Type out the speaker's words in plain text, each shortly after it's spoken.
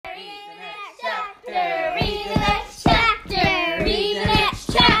Read the next chapter! Read the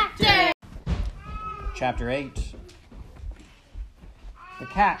next chapter! Chapter 8. The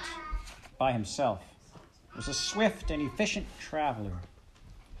cat, by himself, was a swift and efficient traveler.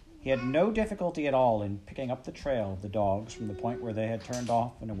 He had no difficulty at all in picking up the trail of the dogs from the point where they had turned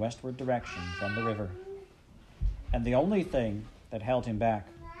off in a westward direction from the river. And the only thing that held him back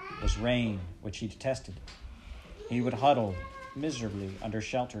was rain, which he detested. He would huddle miserably under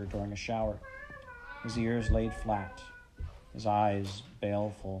shelter during a shower, his ears laid flat, his eyes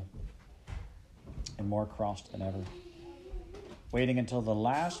baleful and more crossed than ever, waiting until the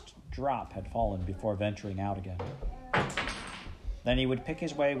last drop had fallen before venturing out again. Then he would pick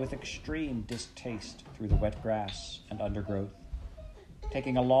his way with extreme distaste through the wet grass and undergrowth,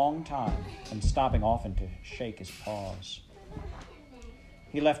 taking a long time and stopping often to shake his paws.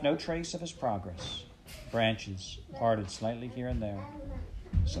 He left no trace of his progress. Branches parted slightly here and there.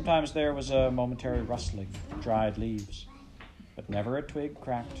 Sometimes there was a momentary rustling of dried leaves, but never a twig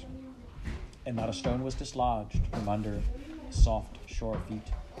cracked, and not a stone was dislodged from under soft shore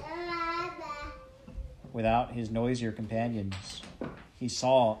feet. Without his noisier companions, he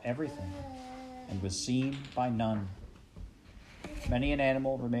saw everything and was seen by none. Many an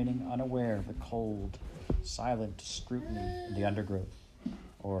animal remaining unaware of the cold, silent scrutiny in the undergrowth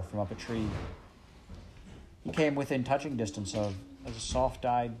or from up a tree. He came within touching distance of a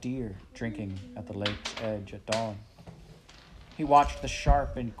soft-eyed deer drinking at the lake's edge at dawn. He watched the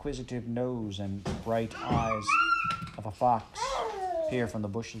sharp, inquisitive nose and bright eyes of a fox peer from the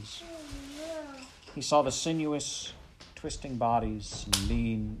bushes. He saw the sinuous, twisting bodies and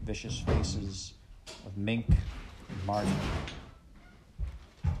lean, vicious faces of mink and marten.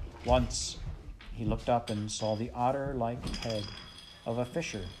 Once he looked up and saw the otter-like head of a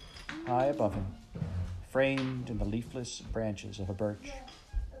fisher high above him, framed in the leafless branches of a birch,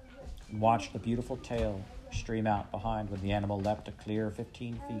 and watched the beautiful tail stream out behind when the animal leapt a clear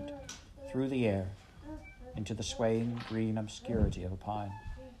 15 feet through the air into the swaying green obscurity of a pine.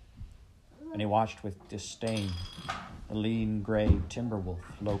 And he watched with disdain the lean gray timber wolf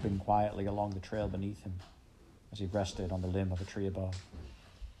loping quietly along the trail beneath him as he rested on the limb of a tree above.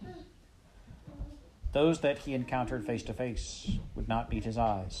 Those that he encountered face to face would not meet his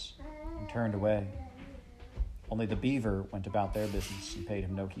eyes and turned away. Only the beaver went about their business and paid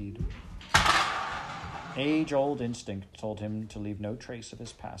him no heed. Age-old instinct told him to leave no trace of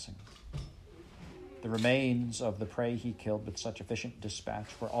his passing. The remains of the prey he killed with such efficient dispatch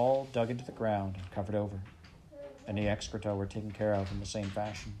were all dug into the ground and covered over. Any excreta were taken care of in the same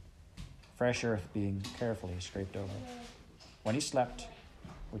fashion, fresh earth being carefully scraped over. When he slept,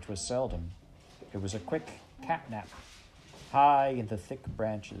 which was seldom, it was a quick cat nap, high in the thick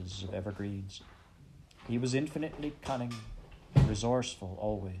branches of evergreens. He was infinitely cunning and resourceful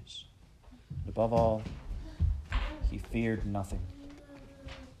always. And above all, he feared nothing.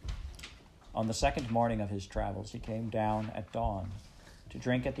 On the second morning of his travels, he came down at dawn to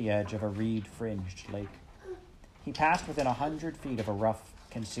drink at the edge of a reed-fringed lake. He passed within 100 feet of a rough,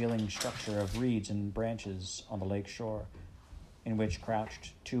 concealing structure of reeds and branches on the lake shore, in which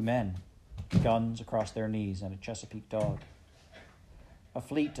crouched 2 men, guns across their knees and a Chesapeake dog. A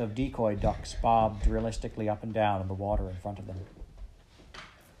fleet of decoy ducks bobbed realistically up and down in the water in front of them.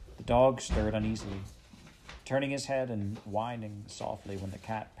 The dog stirred uneasily, turning his head and whining softly when the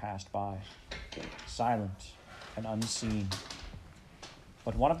cat passed by, silent and unseen.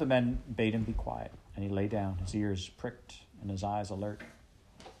 But one of the men bade him be quiet, and he lay down, his ears pricked and his eyes alert.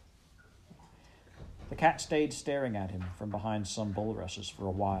 The cat stayed staring at him from behind some bulrushes for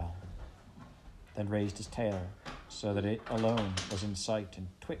a while, then raised his tail so that it alone was in sight and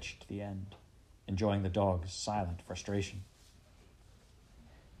twitched to the end, enjoying the dog's silent frustration.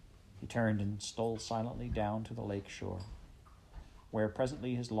 He turned and stole silently down to the lake shore, where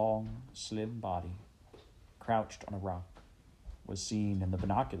presently his long, slim body, crouched on a rock, was seen in the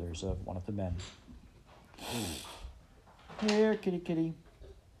binoculars of one of the men. "Here, kitty, kitty,"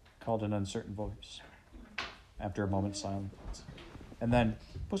 called an uncertain voice, after a moment's silence. And then,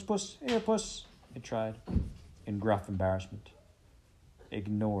 "Puss, puss, here, puss," it tried, in gruff embarrassment,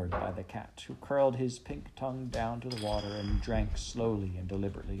 ignored by the cat, who curled his pink tongue down to the water and drank slowly and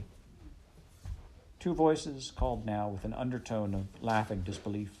deliberately. 2 voices called now with an undertone of laughing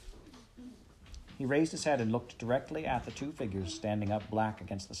disbelief. He raised his head and looked directly at the 2 figures standing up black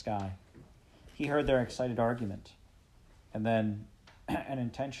against the sky. He heard their excited argument, and then, an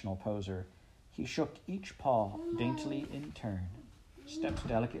intentional poser, he shook each paw daintily in turn, stepped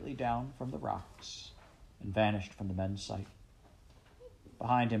delicately down from the rocks, and vanished from the men's sight.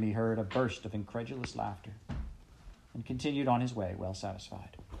 Behind him he heard a burst of incredulous laughter, and continued on his way well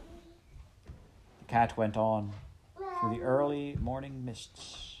satisfied. The cat went on through the early morning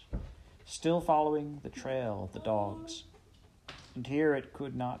mists, still following the trail of the dogs. And here it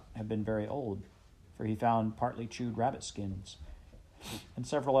could not have been very old, for he found partly chewed rabbit skins and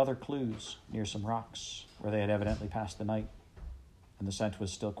several other clues near some rocks where they had evidently passed the night, and the scent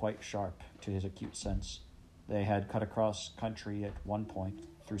was still quite sharp to his acute sense. They had cut across country at one point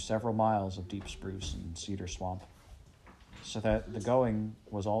through several miles of deep spruce and cedar swamp, so that the going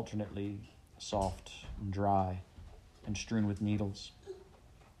was alternately soft and dry and strewn with needles,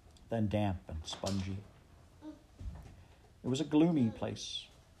 then damp and spongy. It was a gloomy place,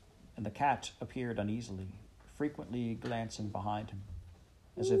 and the cat appeared uneasily, frequently glancing behind him,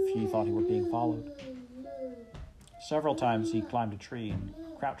 as if he thought he were being followed. Several times he climbed a tree and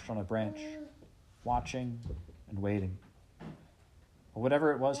crouched on a branch, watching and waiting. But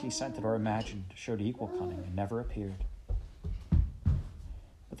whatever it was he scented or imagined showed equal cunning and never appeared.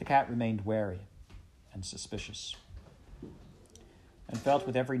 But the cat remained wary and suspicious, and felt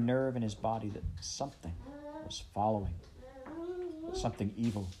with every nerve in his body that something was following, something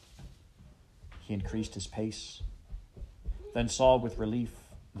evil. He increased his pace, then saw with relief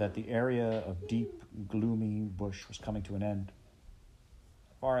that the area of deep, gloomy bush was coming to an end.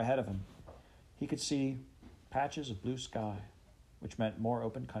 Far ahead of him, he could see patches of blue sky, which meant more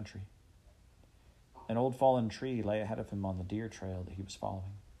open country. An old fallen tree lay ahead of him on the deer trail that he was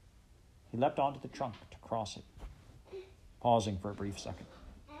following. He leapt onto the trunk to cross it, pausing for a brief second.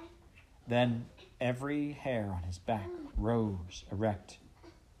 Then every hair on his back rose erect,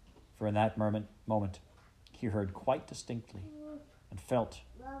 for in that moment he heard quite distinctly and felt,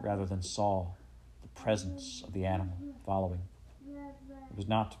 rather than saw, the presence of the animal following. It was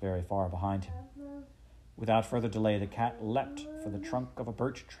not very far behind him. Without further delay, the cat leapt for the trunk of a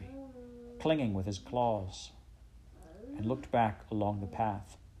birch tree, clinging with his claws, and looked back along the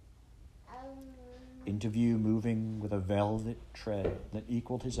path. Into view, moving with a velvet tread that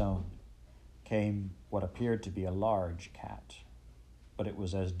equaled his own, came what appeared to be a large cat, but it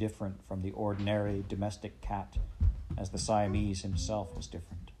was as different from the ordinary domestic cat as the Siamese himself was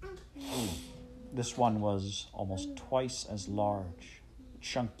different. This one was almost twice as large,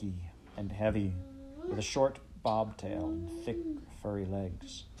 chunky and heavy, with a short bobtail and thick, furry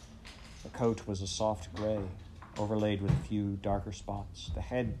legs. The coat was a soft gray, overlaid with a few darker spots. The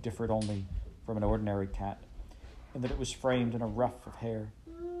head differed only from an ordinary cat, in that it was framed in a ruff of hair,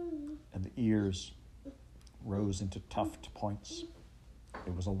 and the ears rose into tufted points.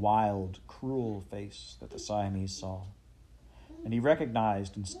 It was a wild, cruel face that the Siamese saw, and he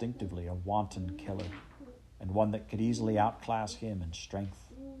recognized instinctively a wanton killer, and one that could easily outclass him in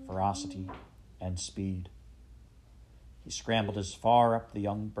strength, ferocity, and speed. He scrambled as far up the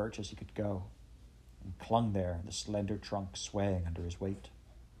young birch as he could go, and clung there, the slender trunk swaying under his weight.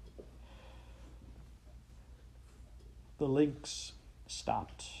 The lynx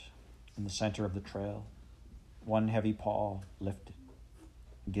stopped in the center of the trail, one heavy paw lifted,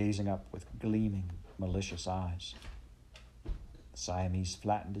 gazing up with gleaming, malicious eyes. The Siamese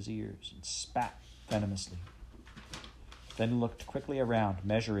flattened his ears and spat venomously, then looked quickly around,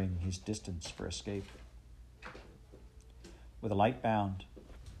 measuring his distance for escape. With a light bound,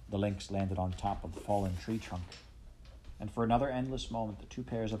 the lynx landed on top of the fallen tree trunk, and for another endless moment the two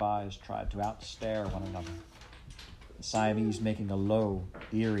pairs of eyes tried to outstare one another, the Siamese making a low,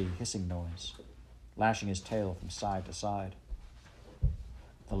 eerie hissing noise, lashing his tail from side to side.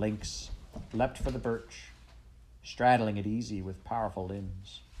 The lynx leapt for the birch, straddling it easy with powerful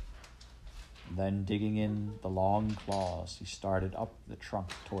limbs. Then, digging in the long claws, he started up the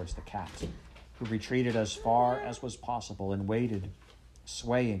trunk towards the cat, who retreated as far as was possible and waited,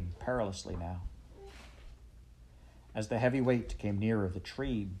 swaying perilously now. As the heavy weight came nearer, the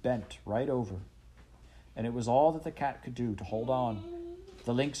tree bent right over, and it was all that the cat could do to hold on.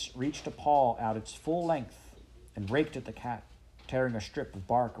 The lynx reached a paw out its full length and raked at the cat, tearing a strip of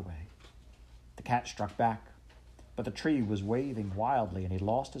bark away. The cat struck back, but the tree was waving wildly, and he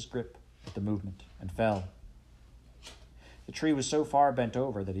lost his grip at the movement and fell. The tree was so far bent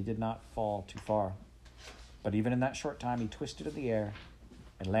over that he did not fall too far, but even in that short time he twisted in the air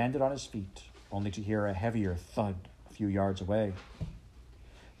and landed on his feet, only to hear a heavier thud a few yards away.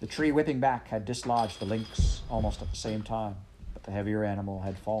 The tree whipping back had dislodged the lynx almost at the same time, but the heavier animal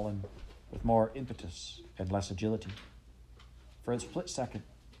had fallen with more impetus and less agility. For a split second,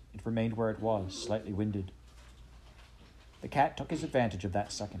 it remained where it was, slightly winded. The cat took his advantage of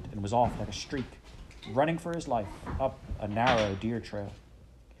that second and was off like a streak, running for his life up a narrow deer trail.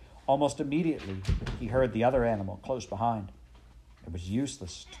 Almost immediately, he heard the other animal close behind. It was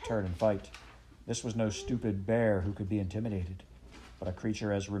useless to turn and fight. This was no stupid bear who could be intimidated. but a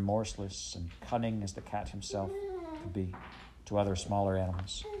creature as remorseless and cunning as the cat himself could be to other smaller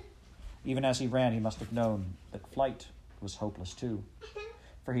animals. Even as he ran, he must have known that flight was hopeless too,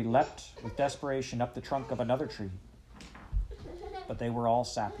 for he leapt with desperation up the trunk of another tree. But they were all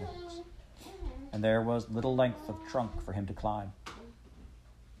saplings, and there was little length of trunk for him to climb.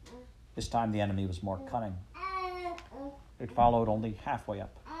 This time the enemy was more cunning. It followed only halfway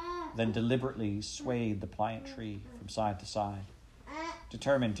up, then deliberately swayed the pliant tree from side to side,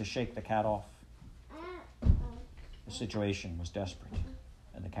 determined to shake the cat off. The situation was desperate,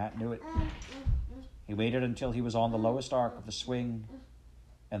 and the cat knew it. He waited until he was on the lowest arc of the swing,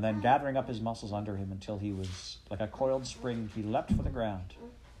 and then gathering up his muscles under him until he was like a coiled spring, he leapt for the ground.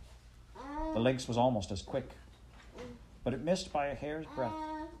 The lynx was almost as quick, but it missed by a hair's breadth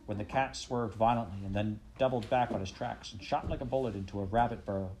when the cat swerved violently and then doubled back on his tracks and shot like a bullet into a rabbit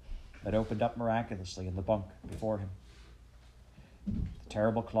burrow that opened up miraculously in the bunk before him. The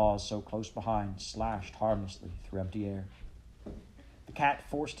terrible claws so close behind slashed harmlessly through empty air. The cat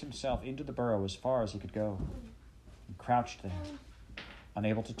forced himself into the burrow as far as he could go and crouched there,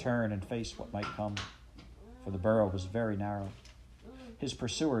 unable to turn and face what might come, for the burrow was very narrow. His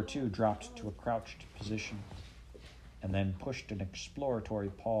pursuer, too, dropped to a crouched position and then pushed an exploratory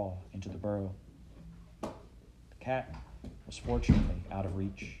paw into the burrow. The cat was fortunately out of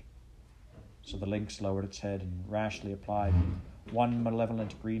reach, so the lynx lowered its head and rashly applied one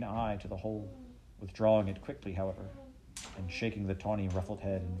malevolent green eye to the hole, withdrawing it quickly, however, and shaking the tawny ruffled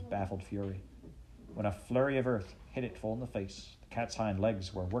head in baffled fury. When a flurry of earth hit it full in the face, the cat's hind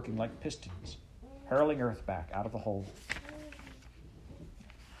legs were working like pistons, hurling earth back out of the hole.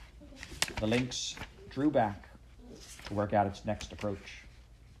 The lynx drew back to work out its next approach.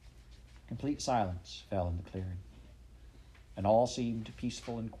 Complete silence fell in the clearing, and all seemed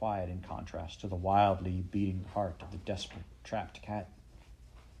peaceful and quiet in contrast to the wildly beating heart of the desperate, trapped cat.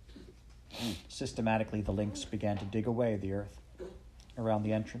 Systematically, the lynx began to dig away the earth around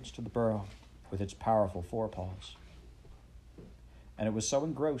the entrance to the burrow with its powerful forepaws. And it was so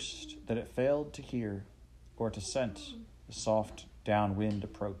engrossed that it failed to hear or to sense the soft downwind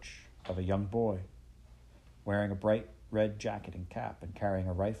approach of a young boy wearing a bright red jacket and cap and carrying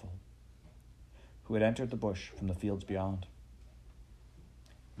a rifle, who had entered the bush from the fields beyond.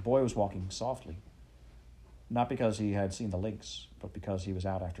 The boy was walking softly, not because he had seen the lynx, but because he was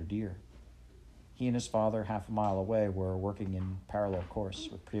out after deer. He and his father, half a mile away, were working in parallel course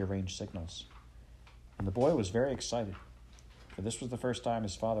with prearranged signals, and the boy was very excited, for this was the first time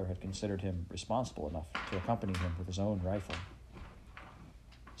his father had considered him responsible enough to accompany him with his own rifle.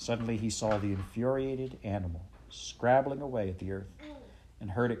 Suddenly he saw the infuriated animal scrabbling away at the earth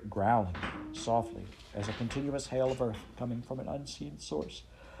and heard it growling softly as a continuous hail of earth coming from an unseen source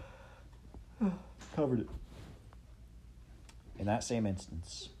covered it. In that same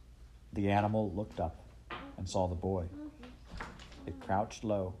instance, the animal looked up and saw the boy. It crouched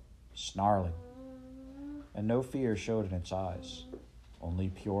low, snarling, and no fear showed in its eyes, only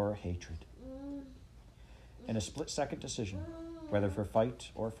pure hatred. In a split-second decision, whether for fight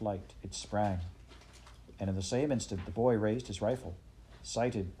or flight, it sprang, and in the same instant the boy raised his rifle,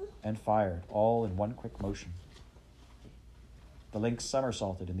 sighted and fired, all in one quick motion. The lynx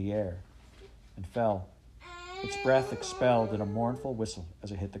somersaulted in the air and fell, its breath expelled in a mournful whistle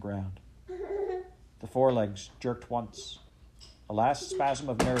as it hit the ground. The forelegs jerked once. A last spasm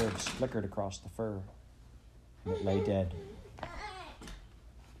of nerves flickered across the fur, and it lay dead.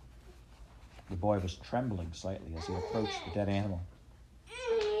 The boy was trembling slightly as he approached the dead animal,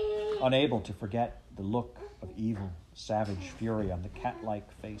 unable to forget the look of evil, savage fury on the cat-like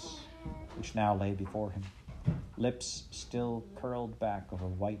face which now lay before him, lips still curled back over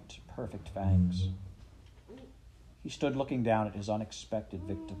white, perfect fangs. He stood looking down at his unexpected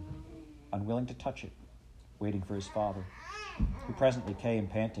victim, unwilling to touch it, waiting for his father, who presently came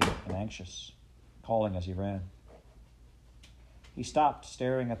panting and anxious, calling as he ran. He stopped,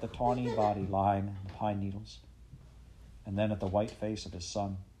 staring at the tawny body lying in the pine needles, and then at the white face of his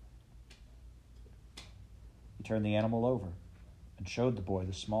son. He turned the animal over and showed the boy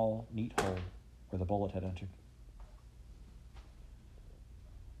the small, neat hole where the bullet had entered,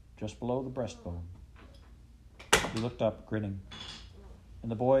 just below the breastbone. He looked up, grinning,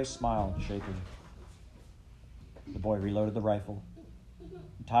 and the boy smiled shakily. The boy reloaded the rifle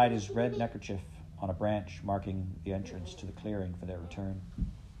and tied his red neckerchief on a branch marking the entrance to the clearing for their return.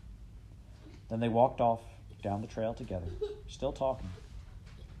 Then they walked off down the trail together, still talking,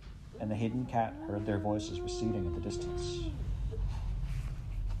 and the hidden cat heard their voices receding in the distance.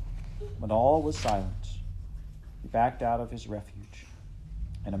 When all was silent, he backed out of his refuge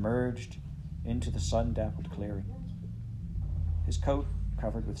and emerged into the sun-dappled clearing, his coat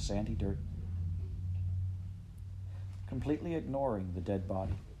covered with sandy dirt. Completely ignoring the dead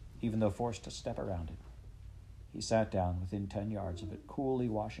body, even though forced to step around it, he sat down within 10 yards of it, coolly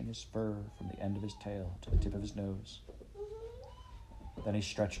washing his fur from the end of his tail to the tip of his nose. Then he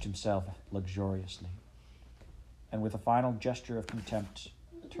stretched himself luxuriously, and with a final gesture of contempt,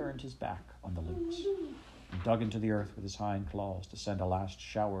 turned his back on the lynx and dug into the earth with his hind claws to send a last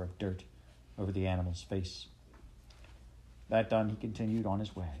shower of dirt over the animal's face. That done, he continued on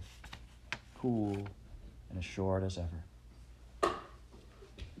his way, cool and assured as ever.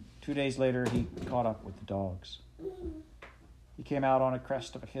 2 days later, he caught up with the dogs. He came out on a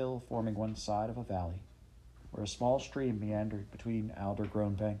crest of a hill forming one side of a valley, where a small stream meandered between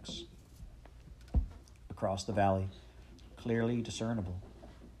alder-grown banks. Across the valley, clearly discernible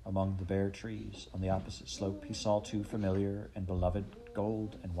among the bare trees on the opposite slope, he saw two familiar and beloved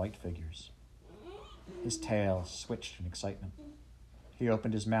gold and white figures. His tail switched in excitement. He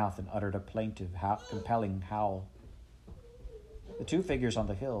opened his mouth and uttered a plaintive, compelling howl. The two figures on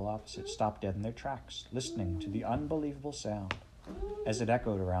the hill opposite stopped dead in their tracks, listening to the unbelievable sound as it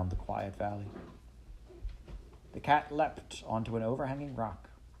echoed around the quiet valley. The cat leapt onto an overhanging rock,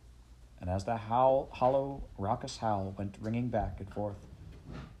 and as the hollow, raucous howl went ringing back and forth,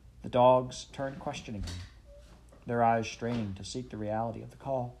 the dogs turned questioningly, their eyes straining to seek the reality of the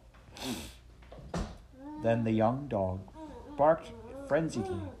call. Then the young dog barked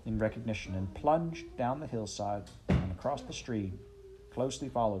frenziedly in recognition and plunged down the hillside and across the stream, closely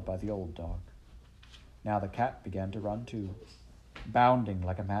followed by the old dog. Now the cat began to run too, bounding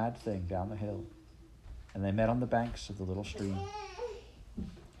like a mad thing down the hill, and they met on the banks of the little stream.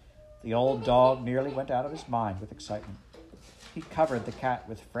 The old dog nearly went out of his mind with excitement. He covered the cat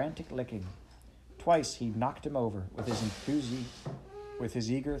with frantic licking. Twice he knocked him over with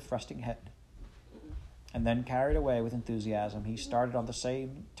his eager thrusting head. And then, carried away with enthusiasm, he started on the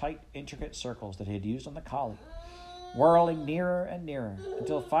same tight, intricate circles that he had used on the collie, whirling nearer and nearer,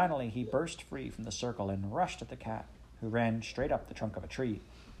 until finally he burst free from the circle and rushed at the cat, who ran straight up the trunk of a tree,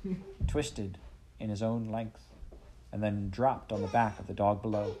 twisted in his own length, and then dropped on the back of the dog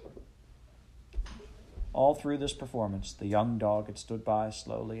below. All through this performance, the young dog had stood by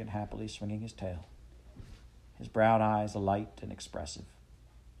slowly and happily swinging his tail, his brown eyes alight and expressive,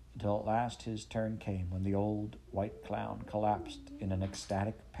 until at last his turn came when the old white clown collapsed in an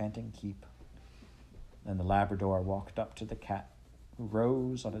ecstatic, panting heap. Then the Labrador walked up to the cat, who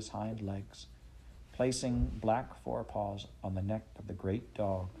rose on his hind legs, placing black forepaws on the neck of the great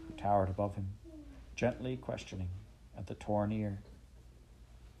dog who towered above him, gently questioning at the torn ear.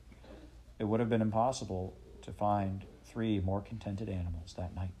 It would have been impossible to find 3 more contented animals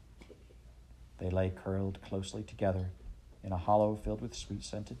that night. They lay curled closely together in a hollow filled with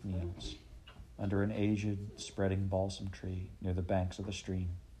sweet-scented needles, under an aged, spreading balsam tree near the banks of the stream.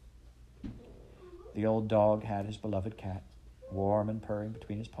 The old dog had his beloved cat, warm and purring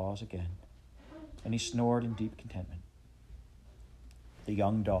between his paws again, and he snored in deep contentment. The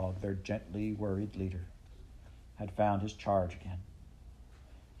young dog, their gently worried leader, had found his charge again.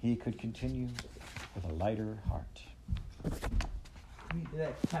 He could continue with a lighter heart. Read the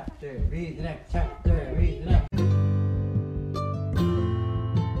next chapter, read the next chapter, read the next